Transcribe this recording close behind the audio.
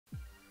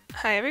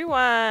Hi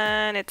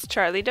everyone, it's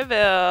Charlie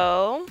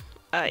DeVille,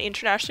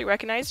 internationally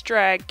recognized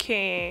drag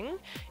king,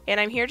 and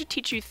I'm here to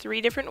teach you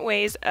 3 different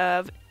ways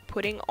of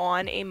putting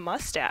on a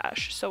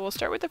mustache. So we'll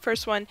start with the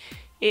first one.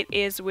 It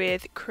is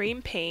with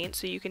cream paint,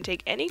 so you can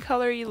take any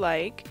color you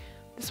like.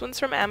 This one's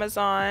from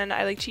Amazon.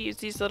 I like to use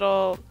these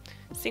little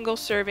single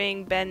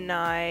serving Ben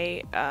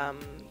Nye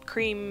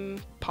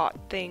cream pot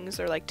things.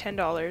 They're like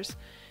 $10.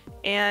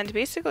 And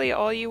basically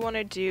all you want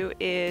to do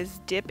is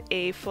dip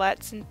a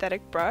flat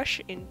synthetic brush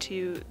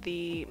into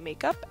the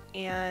makeup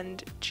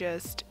and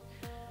just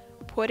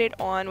put it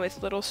on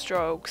with little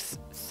strokes.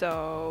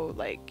 So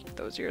like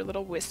those are your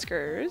little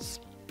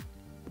whiskers.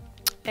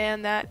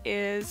 And that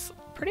is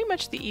pretty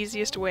much the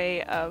easiest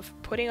way of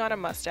putting on a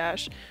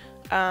mustache.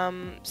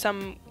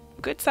 Some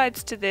good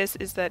sides to this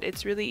is that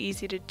it's really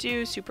easy to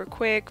do, super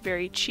quick,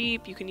 very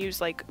cheap. You can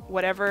use like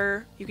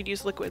whatever, you could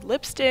use liquid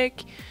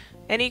lipstick,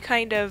 any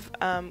kind of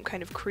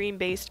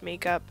cream-based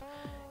makeup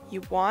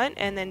you want,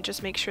 and then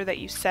just make sure that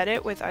you set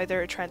it with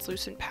either a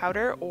translucent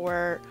powder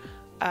or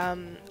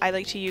I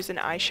like to use an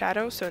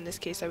eyeshadow, so in this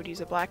case I would use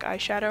a black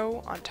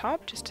eyeshadow on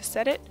top just to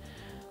set it.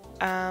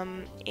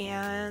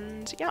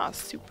 And yeah,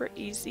 super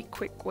easy,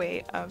 quick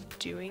way of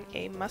doing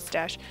a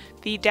mustache.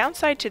 The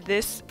downside to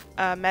this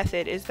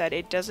method is that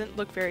it doesn't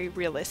look very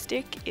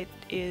realistic. It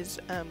is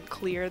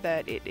clear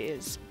that it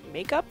is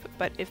makeup,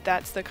 but if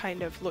that's the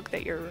kind of look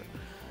that you're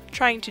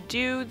trying to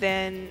do,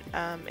 then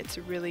it's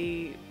a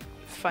really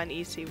fun,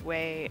 easy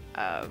way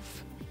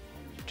of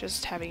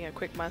just having a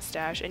quick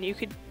mustache. And you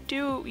could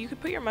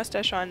put your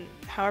mustache on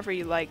however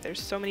you like. There's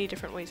so many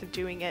different ways of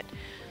doing it.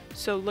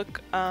 So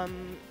look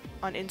on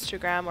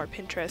Instagram or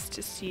Pinterest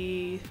to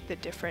see the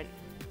different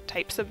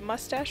types of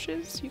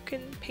mustaches you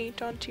can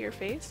paint onto your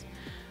face.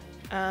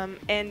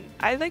 And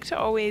I like to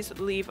always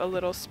leave a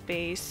little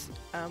space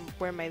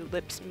where my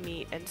lips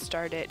meet and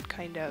start it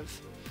kind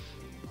of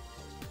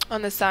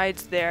on the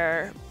sides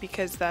there,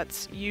 because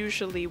that's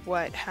usually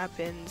what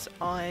happens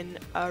on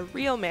a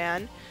real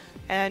man,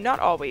 and not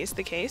always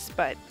the case,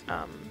 but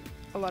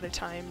a lot of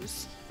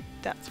times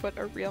that's what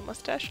a real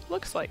mustache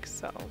looks like.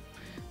 So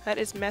that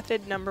is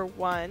method number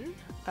 1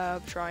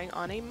 of drawing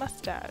on a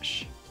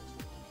mustache.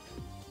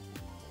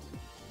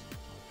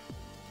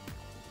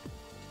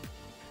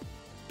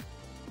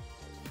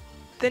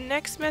 The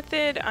next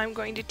method I'm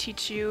going to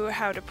teach you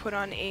how to put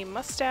on a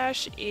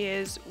mustache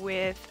is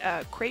with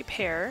Crepe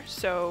Hair.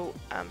 So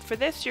for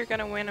this, you're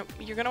gonna want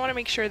to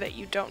make sure that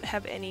you don't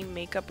have any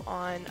makeup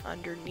on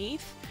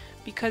underneath,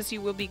 because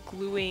you will be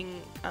gluing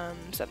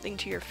something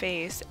to your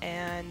face,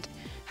 and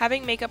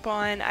having makeup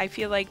on, I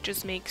feel like,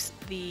 just makes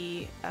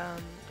the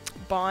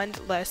bond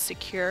less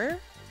secure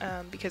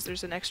because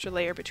there's an extra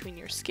layer between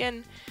your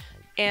skin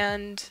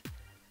and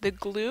the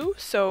glue.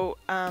 So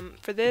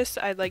for this,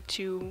 I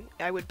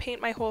would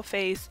paint my whole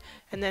face,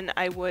 and then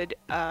I would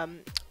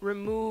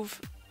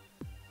remove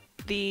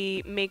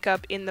the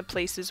makeup in the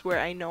places where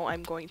I know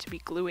I'm going to be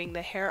gluing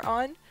the hair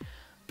on.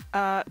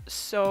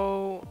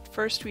 So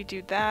first we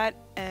do that,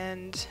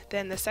 and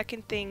then the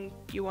second thing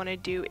you want to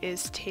do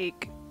is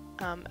take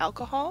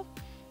alcohol.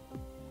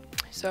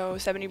 So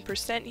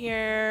 70%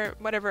 here,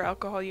 whatever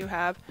alcohol you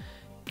have,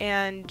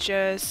 and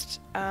just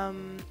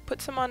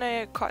put some on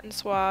a cotton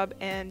swab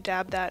and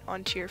dab that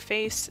onto your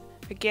face,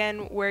 again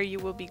where you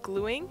will be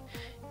gluing,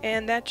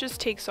 and that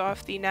just takes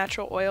off the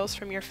natural oils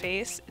from your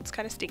face. It's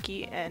kind of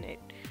sticky and it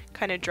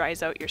kind of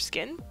dries out your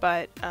skin,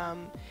 but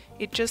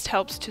it just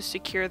helps to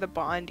secure the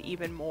bond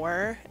even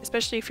more,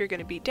 especially if you're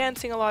going to be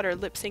dancing a lot or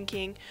lip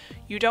syncing.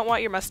 You don't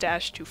want your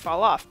mustache to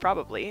fall off,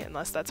 probably,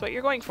 unless that's what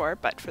you're going for,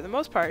 but for the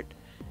most part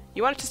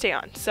you want it to stay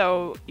on.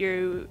 So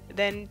you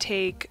then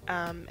take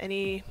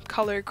any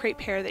color crepe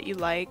hair that you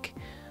like.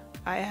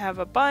 I have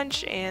a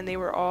bunch, and they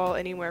were all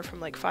anywhere from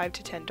like $5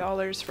 to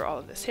 $10 for all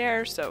of this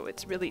hair, so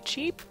it's really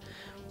cheap.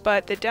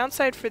 But the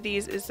downside for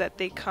these is that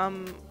they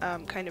come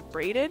kind of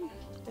braided,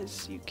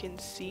 as you can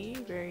see,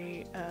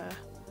 very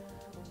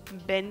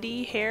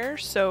bendy hair.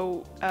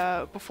 So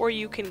before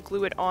you can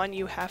glue it on,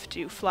 you have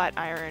to flat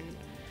iron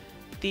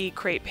the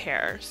crepe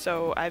hair.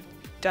 So I've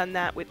done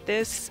that with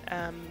this.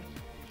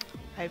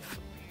 I've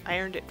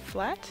ironed it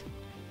flat,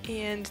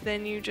 and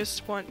then you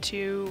just want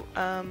to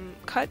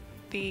cut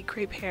the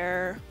crepe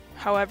hair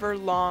however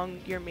long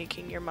you're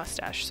making your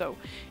mustache. So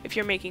if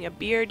you're making a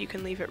beard, you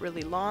can leave it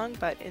really long,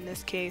 but in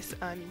this case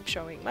I'm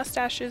showing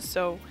mustaches,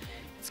 so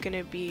it's going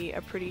to be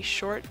a pretty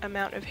short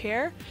amount of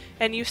hair,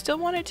 and you still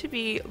want it to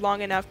be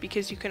long enough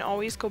because you can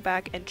always go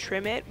back and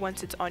trim it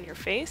once it's on your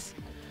face.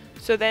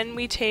 So then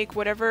we take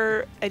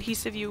whatever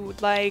adhesive you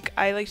would like.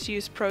 I like to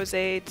use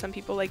Pros-Aide, some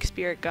people like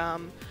spirit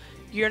gum.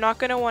 You're not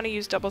going to want to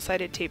use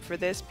double-sided tape for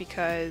this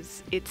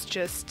because it's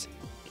just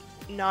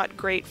not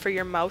great for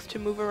your mouth to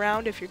move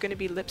around if you're going to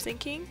be lip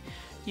syncing.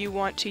 You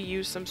want to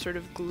use some sort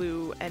of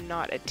glue and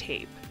not a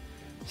tape.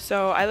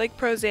 So I like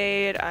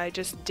Pros-Aide. I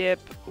just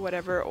dip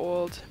whatever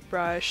old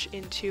brush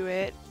into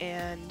it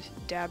and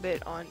dab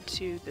it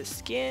onto the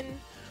skin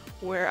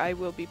where I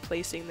will be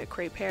placing the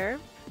crepe hair.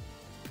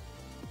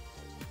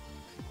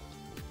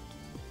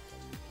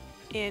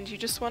 and you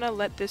just want to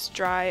let this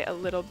dry a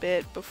little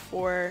bit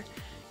before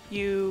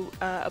you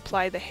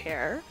apply the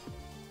hair.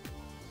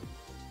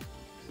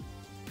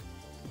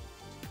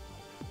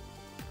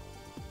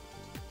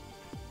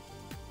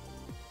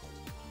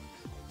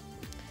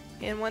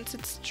 And once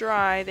it's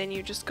dry, then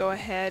you just go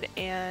ahead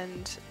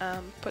and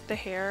put the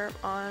hair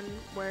on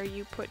where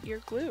you put your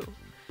glue.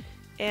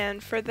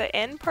 And for the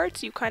end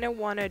parts, you kind of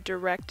want to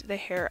direct the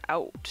hair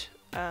out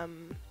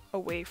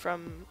away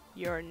from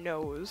your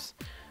nose,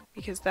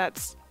 because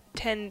that's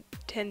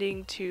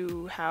tending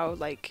to how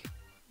like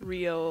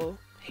real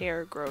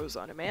hair grows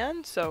on a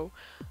man. So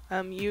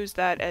use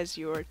that as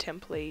your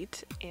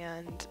template,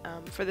 and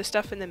for the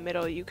stuff in the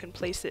middle you can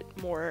place it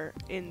more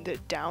in the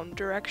down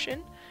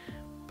direction,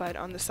 but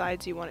on the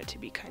sides you want it to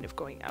be kind of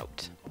going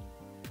out.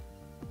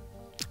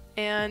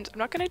 And I'm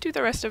not going to do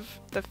the rest of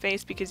the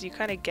face because you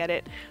kind of get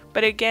it,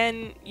 but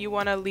again you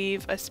want to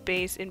leave a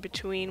space in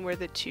between where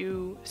the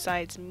two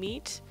sides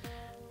meet,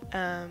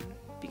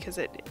 because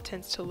it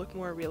tends to look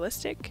more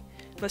realistic.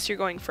 Unless you're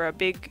going for a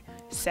big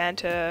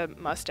Santa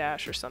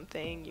mustache or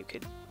something, you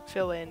could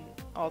fill in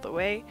all the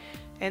way,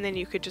 and then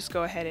you could just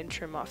go ahead and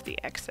trim off the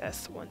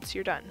excess once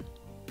you're done.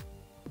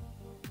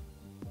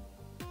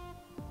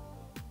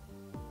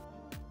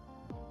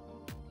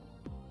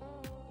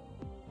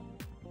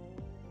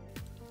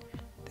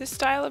 This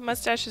style of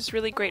mustache is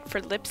really great for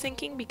lip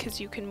syncing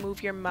because you can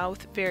move your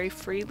mouth very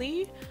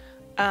freely,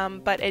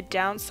 but a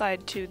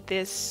downside to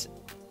this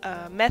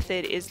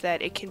method is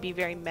that it can be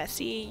very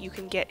messy. You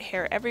can get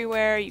hair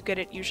everywhere. You get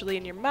it usually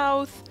in your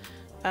mouth.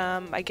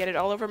 I get it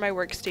all over my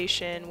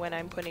workstation when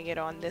I'm putting it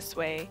on this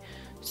way.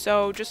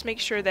 So just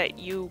make sure that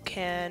you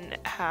can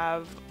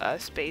have a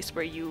space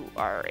where you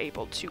are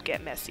able to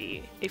get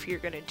messy if you're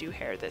going to do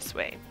hair this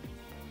way.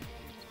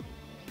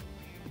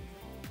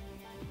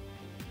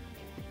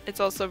 It's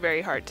also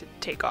very hard to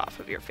take off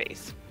of your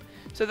face.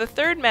 So the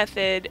third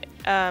method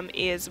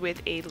is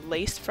with a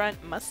lace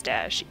front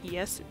mustache.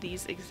 Yes,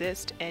 these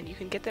exist, and you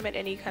can get them at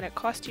any kind of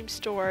costume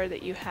store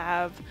that you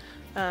have.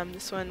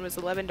 This one was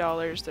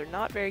 $11. They're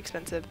not very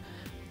expensive.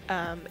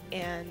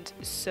 And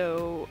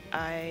so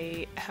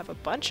I have a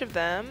bunch of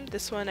them.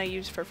 This one I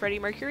use for Freddie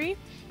Mercury.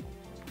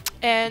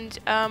 And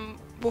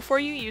before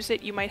you use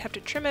it, you might have to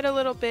trim it a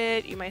little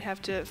bit. You might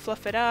have to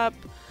fluff it up.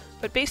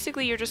 But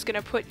basically you're just going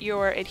to put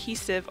your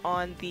adhesive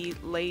on the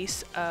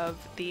lace of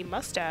the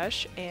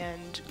mustache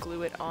and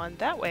glue it on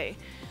that way.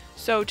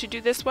 So to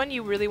do this one,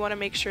 you really want to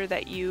make sure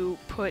that you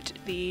put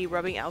the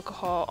rubbing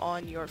alcohol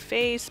on your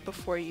face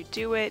before you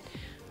do it.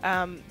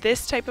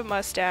 This type of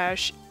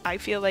mustache I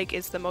feel like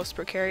is the most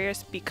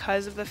precarious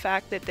because of the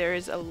fact that there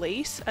is a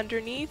lace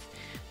underneath.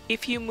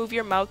 If you move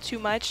your mouth too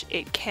much,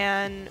 it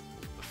can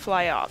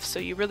fly off, so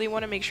you really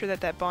want to make sure that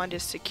that bond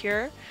is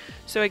secure.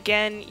 So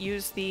again,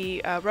 use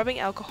the rubbing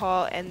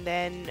alcohol, and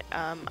then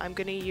I'm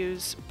going to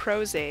use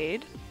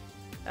Pros-Aide.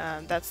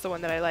 That's the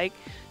one that I like.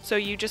 So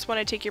you just want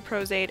to take your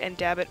Pros-Aide and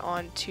dab it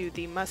onto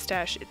the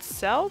mustache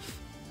itself,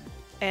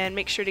 and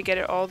make sure to get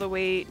it all the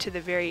way to the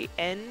very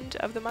end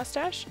of the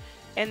mustache.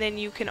 And then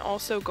you can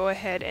also go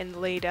ahead and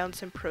lay down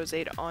some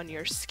Pros-Aide on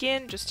your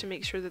skin just to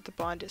make sure that the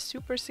bond is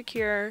super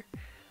secure.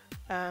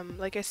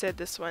 Like I said,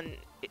 this one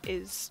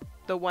is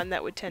the one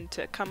that would tend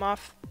to come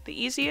off the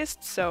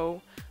easiest,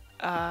 so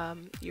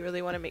you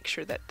really want to make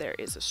sure that there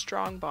is a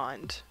strong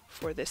bond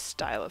for this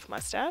style of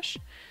mustache.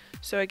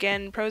 So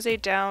again,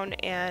 Pros-Aide down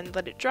and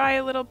let it dry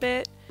a little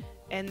bit,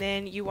 and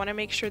then you want to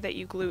make sure that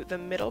you glue the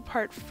middle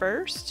part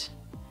first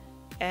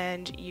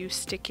and you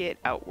stick it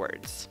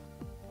outwards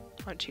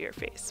onto your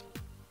face.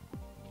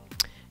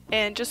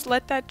 And just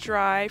let that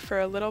dry for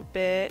a little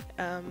bit.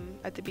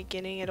 At the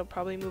beginning it'll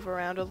probably move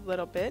around a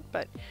little bit,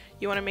 but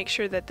you want to make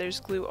sure that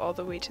there's glue all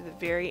the way to the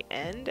very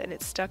end and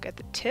it's stuck at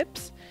the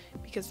tips,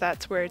 because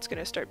that's where it's going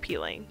to start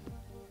peeling.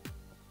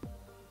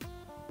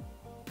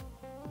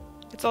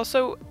 It's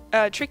also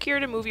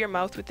trickier to move your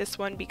mouth with this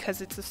one because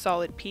it's a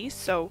solid piece,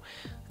 so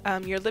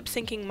your lip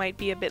syncing might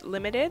be a bit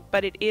limited,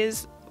 but it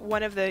is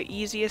one of the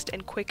easiest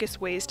and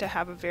quickest ways to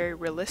have a very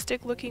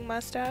realistic looking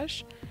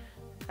mustache.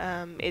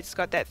 It's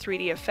got that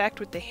 3D effect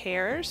with the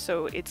hair,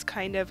 so it's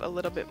kind of a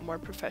little bit more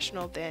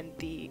professional than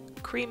the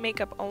cream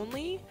makeup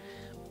only,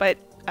 but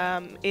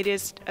it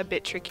is a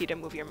bit tricky to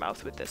move your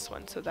mouth with this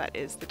one, so that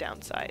is the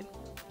downside.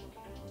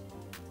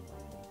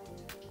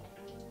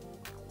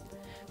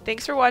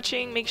 Thanks for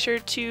watching. Make sure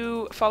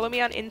to follow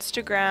me on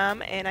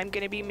Instagram, and I'm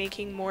going to be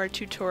making more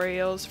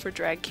tutorials for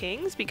drag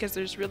kings because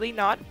there's really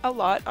not a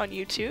lot on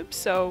YouTube,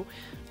 so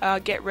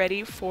get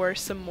ready for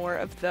some more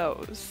of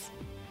those.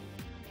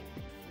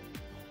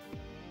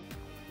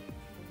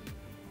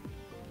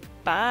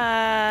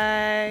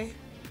 Bye!